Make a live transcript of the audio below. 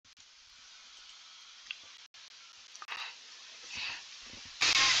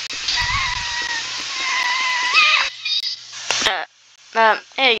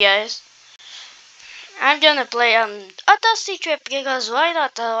Hey guys, I'm gonna play a Dusty Trip because why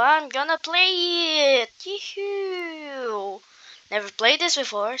not? I'm gonna play it. Yee-hoo! Never played this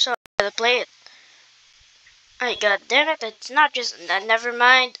before, so I'm gonna play it. Alright, god damn it! It's not just never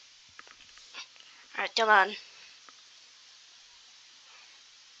mind. Alright, come on.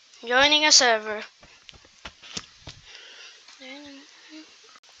 Joining a server.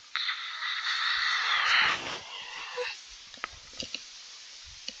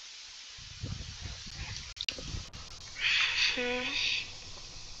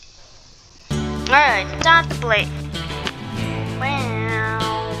 Alright, time to play.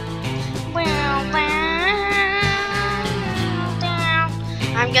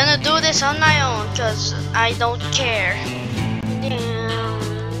 I'm gonna do this on my own because I don't care.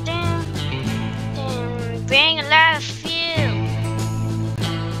 Bring a lot of feel.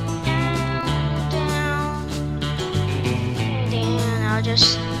 I'll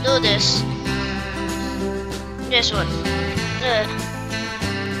just do this. This one.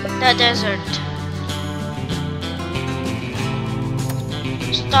 The desert.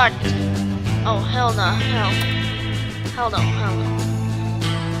 Start. Oh, hell no. Hell no.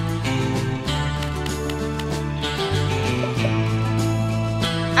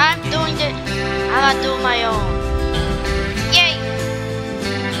 I'm doing it. I'm gonna do my own. Yay!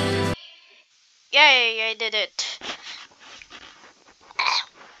 Yay, I did it.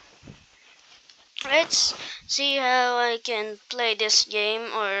 Let's see how I can play this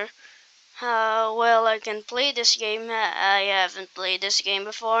game or how well I can play this game. I haven't played this game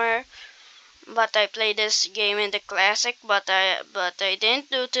before, but I played this game in the classic, but I didn't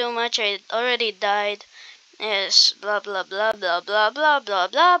do too much. I already died. Yes, blah blah blah blah blah blah blah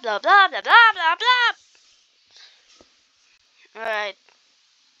blah blah blah blah blah blah blah. Alright.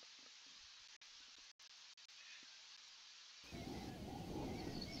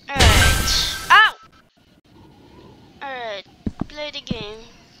 Alright. Ow! Alright. Play the game.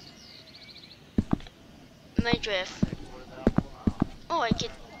 My drift. Oh, I can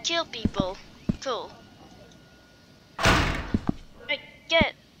kill people. Cool. I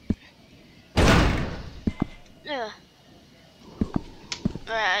get. Yeah.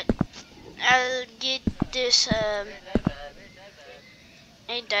 Alright. I'll get this.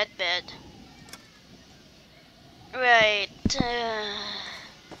 Ain't that bad. Right.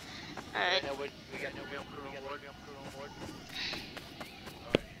 Alright.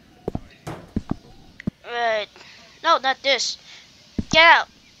 Right. No, not this. Get out.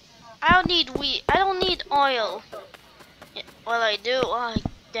 I don't need wheat. I don't need oil. Yeah, well, I do. Oh,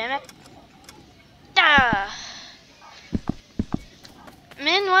 damn it. Ah.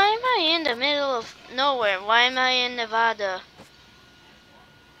 Man, why am I in the middle of nowhere? Why am I in Nevada?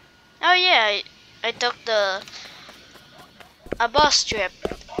 Oh yeah, I took a bus trip.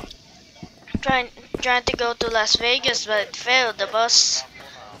 Trying to go to Las Vegas, but it failed. The bus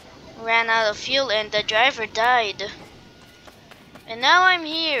ran out of fuel and the driver died. And now I'm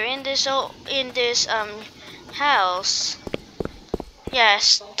here in this house. Yeah, I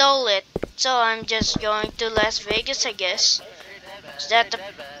stole it. So I'm just going to Las Vegas, I guess. Is that the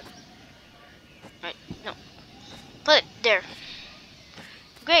right? No. Put it there.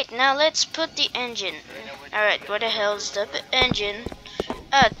 Great, now let's put the engine. Alright, where the hell is the engine?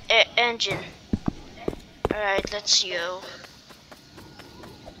 Engine. Alright, let's go.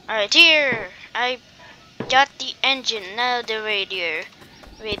 Alright, here! I got the engine, now the radiator.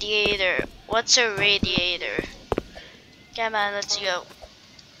 Radiator. What's a radiator? Come on, let's go.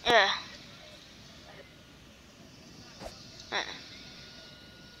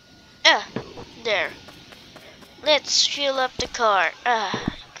 There. Let's fill up the car.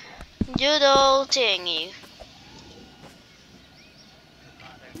 Do the whole thingy.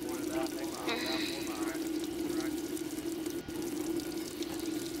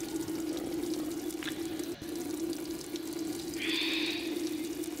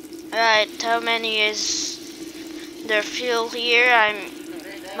 Right, how many is there fuel here?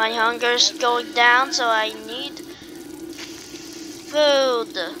 My hunger's going down, so I need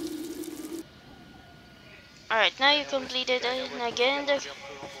food. Alright, now you completed it again.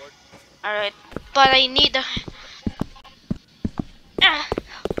 Alright, but I need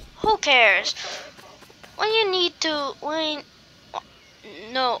who cares? When you need to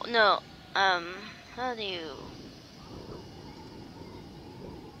no how do you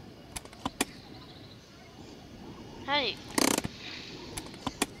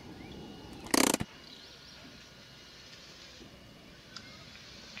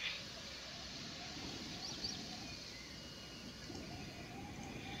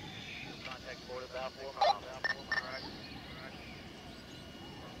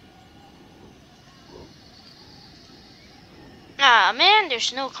Ah man,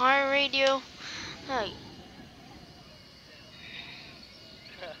 there's no car radio. Hey.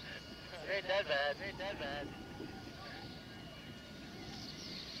 It ain't that bad. It ain't that bad.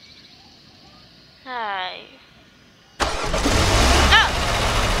 Hi. Ah!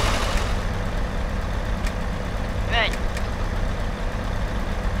 Right.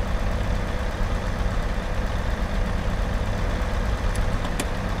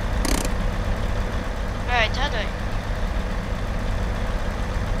 Right, how do I?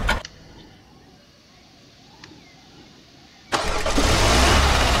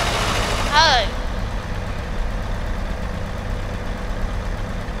 How do I?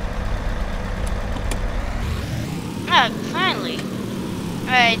 Ah, finally.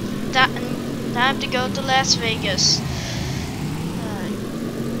 Alright, time to go to Las Vegas.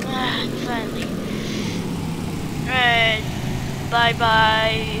 Finally. Alright, bye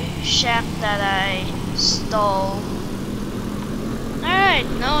bye, shack that I stole. Alright,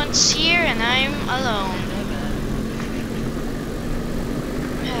 no one's here and I'm alone.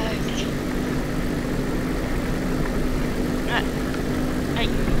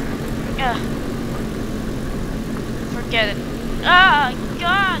 Forget it. Ah,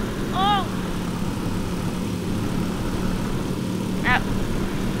 God! Oh! Ah.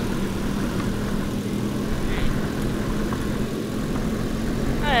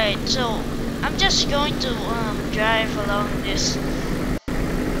 Alright, so I'm just going to drive along this.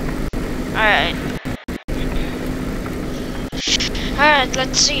 Alright. Alright,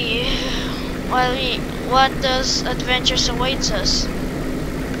 let's see. What does adventures awaits us?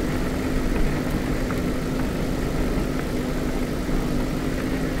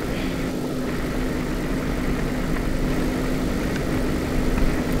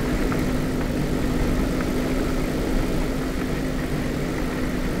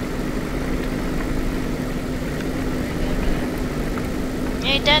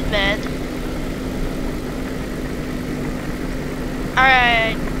 Ain't that bad.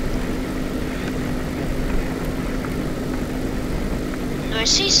 Alright. Do I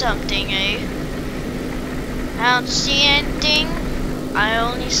see something, eh? I don't see anything. I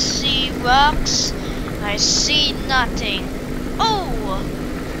only see rocks. I see nothing. Oh!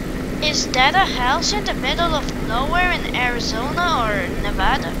 Is that a house in the middle of nowhere in Arizona or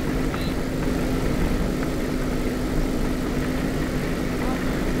Nevada?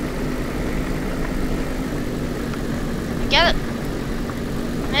 Get it.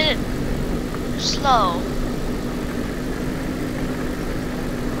 Made it slow.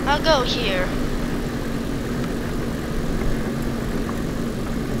 I'll go here.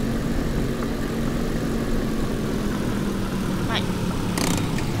 Right.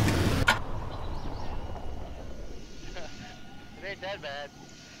 It ain't that bad.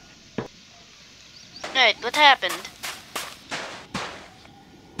 Right, what happened?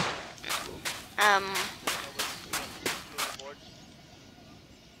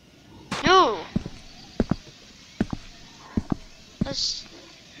 Ooh. Let's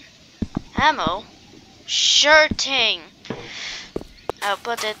ammo. Sure thing. I'll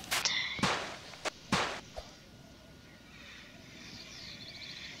put it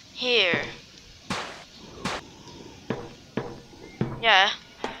here. Yeah.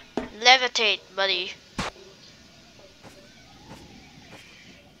 Levitate, buddy.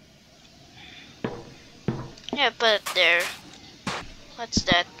 Yeah, put it there. What's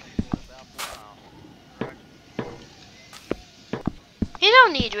that? You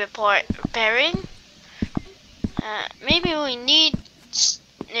don't need repairing. Maybe we need,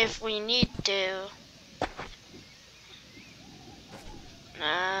 if we need to.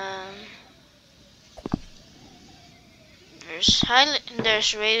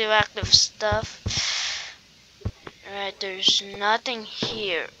 There's radioactive stuff. Alright, there's nothing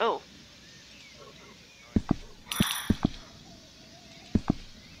here. Oh.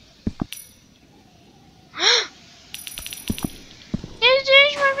 Is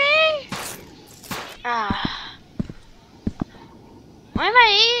this for me? Ah. Why am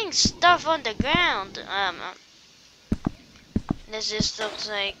I eating stuff on the ground? This looks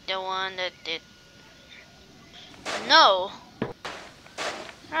like the one that did. No.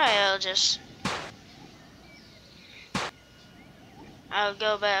 Alright, I'll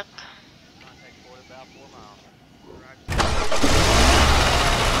go back.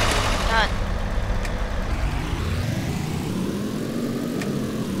 Not.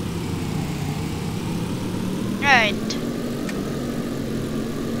 Right.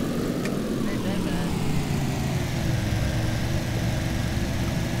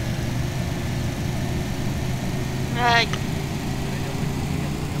 Right.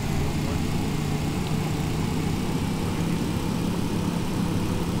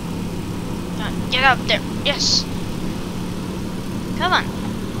 Get up there. Yes. Come on.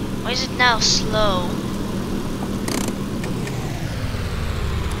 Why is it now slow?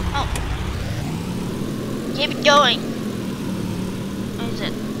 Oh. Keep it going. Why is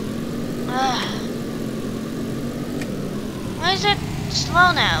it? Why is it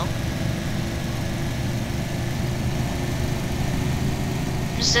slow now?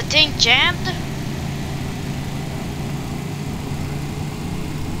 Is the thing jammed?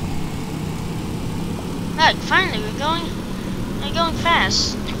 Look, finally we're going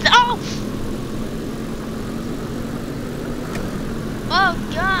fast. Oh! Oh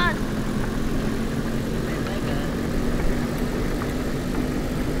God!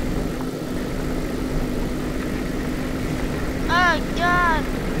 Oh God!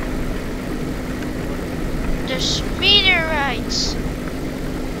 There's meteorites.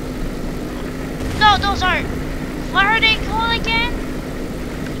 No, those aren't. What are they called again?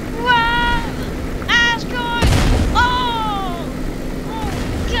 Wow! Asteroid! Oh! Oh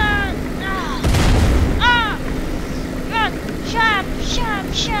God! God! Shut!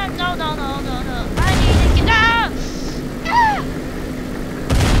 No! I need to get out!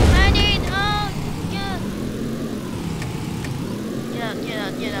 I need.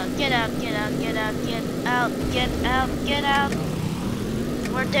 Oh God! Get out!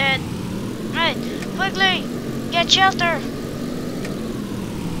 We're dead. Right, quickly, get shelter.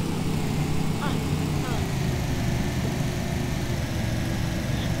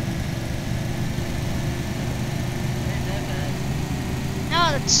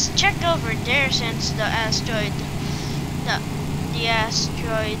 Now let's check over there since the asteroid's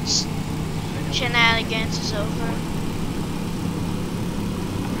shenanigans is over.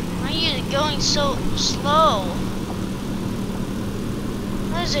 Why are you going so slow?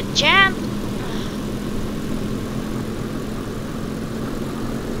 What is it, jammed?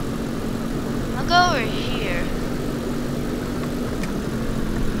 I'll go over here.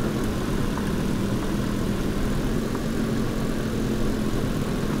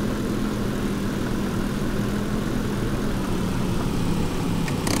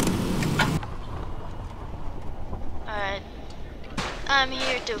 Alright. I'm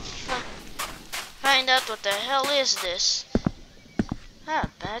here to find out what the hell is this. Ah,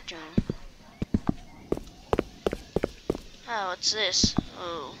 bedroom. Ah, what's this?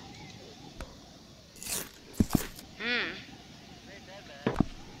 Oh.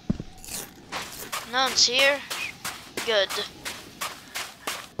 No one's here? Good.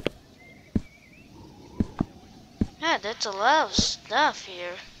 Yeah, that's a lot of stuff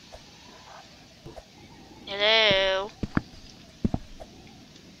here. Hello?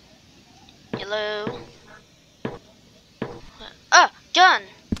 Hello? Ah, gun!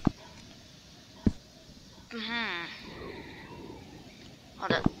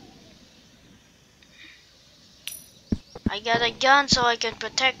 Hold up. I got a gun so I can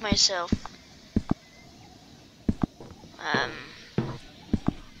protect myself.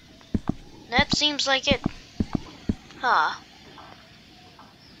 That seems like it. Huh.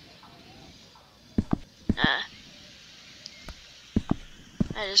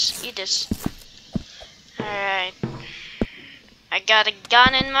 I just eat this. Alright. I got a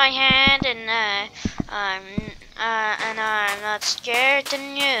gun in my hand and I'm not scared to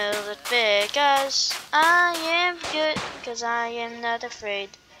use it because I am good, because I am not afraid.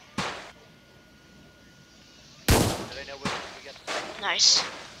 Nice.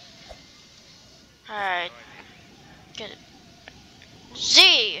 Alright. Get it.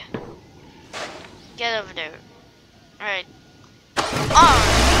 Z! Get over there. Alright. On!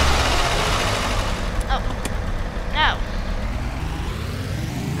 Oh. No.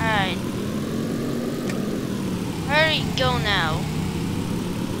 Alright. Hurry, go now.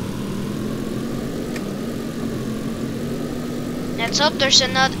 Let's hope there's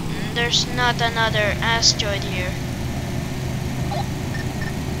not another asteroid here.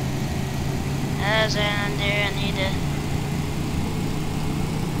 There's one there, I need it.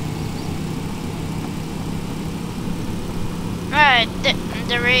 Alright,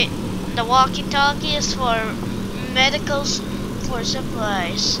 the walkie-talkie is for medicals, for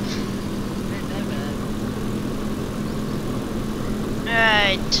supplies.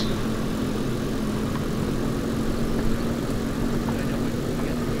 Alright.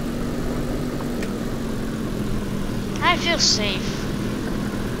 I feel safe.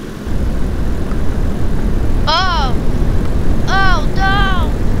 Oh! Oh no!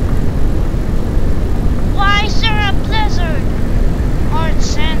 Why is there a blizzard? Or it's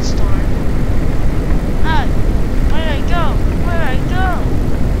sandstorm? Where did I go? Where did I go?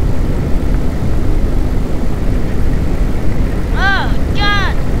 Oh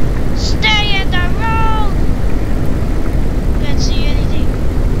God! Stay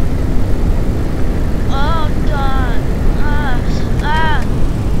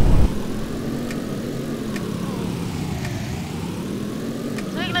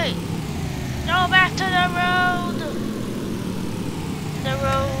Wait. Go back to the road. The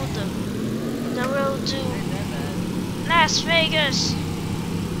road. The road to Las Vegas.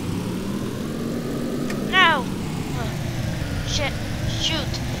 No. Shit.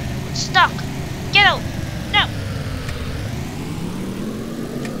 Shoot. Stuck. Get out. No.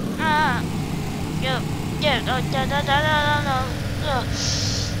 Yeah. No.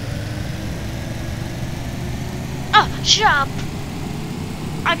 Shut up.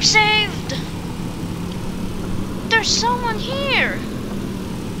 I'm saved. There's someone here.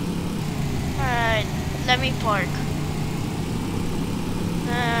 Alright, let me park.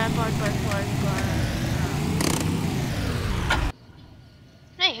 Park.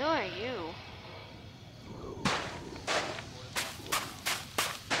 Hey, who are you?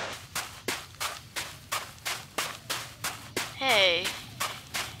 Hey.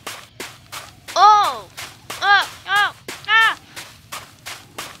 Oh!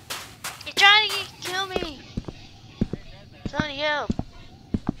 You're trying to kill me! Somebody help!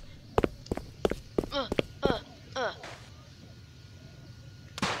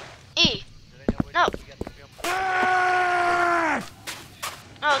 E! No!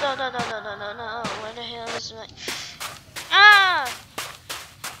 No. Where the hell is my... Ah!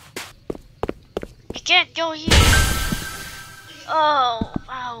 You can't go here! Oh!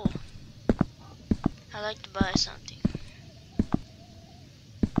 Ow! I'd like to buy something.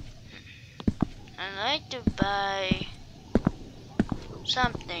 I'd like to buy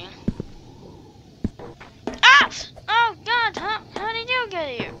something. Ah! Oh God! How did you get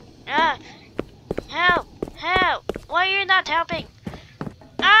here? Ah! Help! Why are you not helping?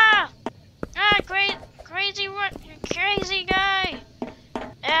 Ah! Crazy guy!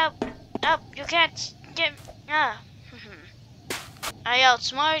 Help! You can't get. Ah! I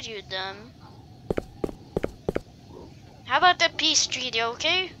outsmart you, dumb. How about the peace treaty,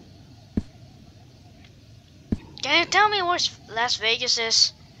 okay? Can you tell me where Las Vegas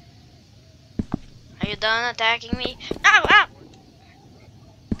is? Are you done attacking me? Ow!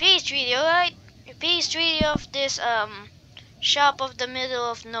 Peace treaty, alright? Peace treaty of this shop of the middle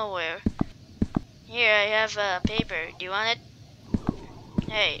of nowhere. Here, I have a paper. Do you want it?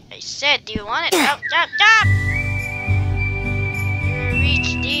 Hey, I said, do you want it? Stop! You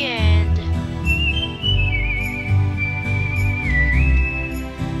reached the end.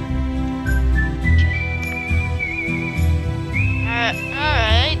 Alright,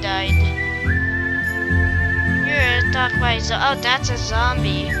 I died. You're attacked by oh, that's a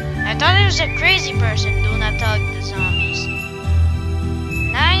zombie. I thought it was a crazy person. Do not talk to zombies.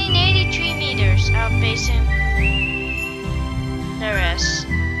 983 meters, outpacing the rest.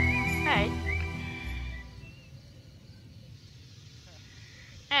 Alright.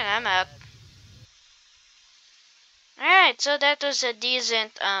 And I'm out. Alright, so that was a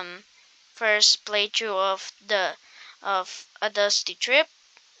decent first playthrough of a Dusty Trip.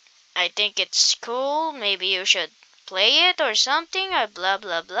 I think it's cool. Maybe you should play it or something or blah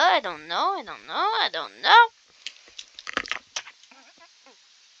blah blah. I don't know.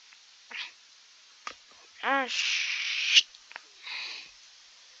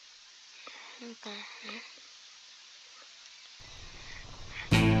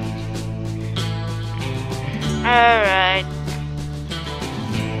 Alright.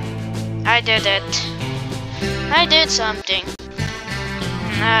 I did it. I did something.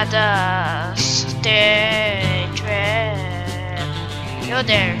 Nada. Stay trap. You're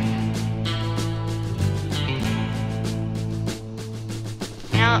there.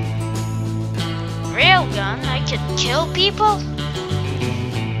 Now, railgun, I could kill people?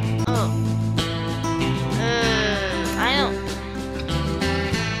 Oh. I don't.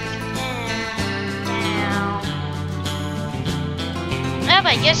 Well,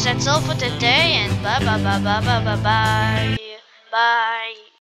 I guess that's all for today, and bye.